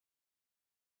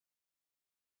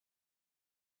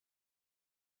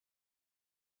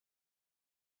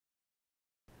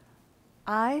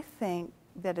I think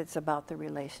that it's about the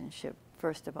relationship,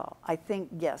 first of all. I think,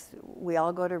 yes, we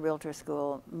all go to realtor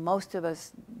school. Most of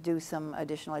us do some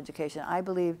additional education. I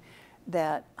believe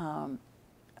that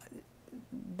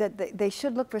they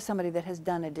should look for somebody that has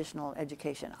done additional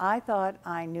education. I thought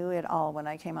I knew it all when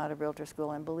I came out of realtor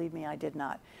school, and believe me, I did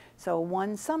not. So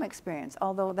some experience,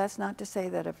 although that's not to say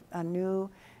that a new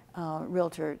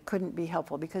realtor couldn't be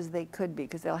helpful, because they could be,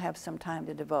 because they'll have some time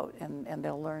to devote and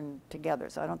they'll learn together.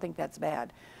 So I don't think that's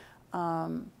bad.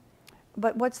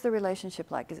 But what's the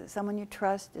relationship like? Is it someone you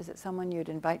trust? Is it someone you'd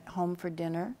invite home for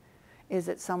dinner? Is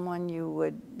it someone you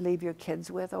would leave your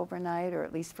kids with overnight, or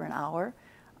at least for an hour?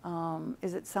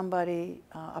 Is it somebody,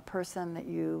 a person that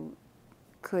you're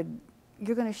going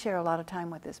to share a lot of time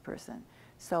with this person?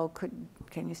 So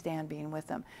can you stand being with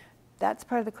them? That's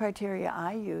part of the criteria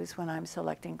I use when I'm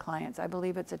selecting clients. I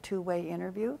believe it's a two-way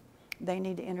interview. They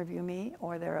need to interview me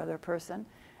or their other person,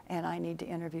 and I need to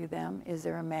interview them. Is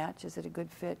there a match? Is it a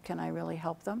good fit? Can I really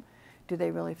help them? Do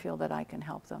they really feel that I can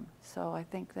help them? So I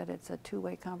think that it's a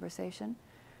two-way conversation.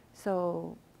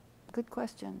 So good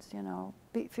questions, you know.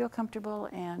 Feel comfortable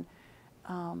and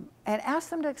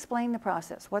ask them to explain the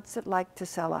process. What's it like to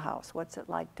sell a house? What's it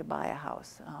like to buy a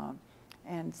house?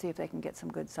 And see if they can get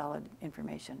some good, solid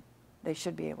information. They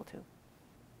should be able to.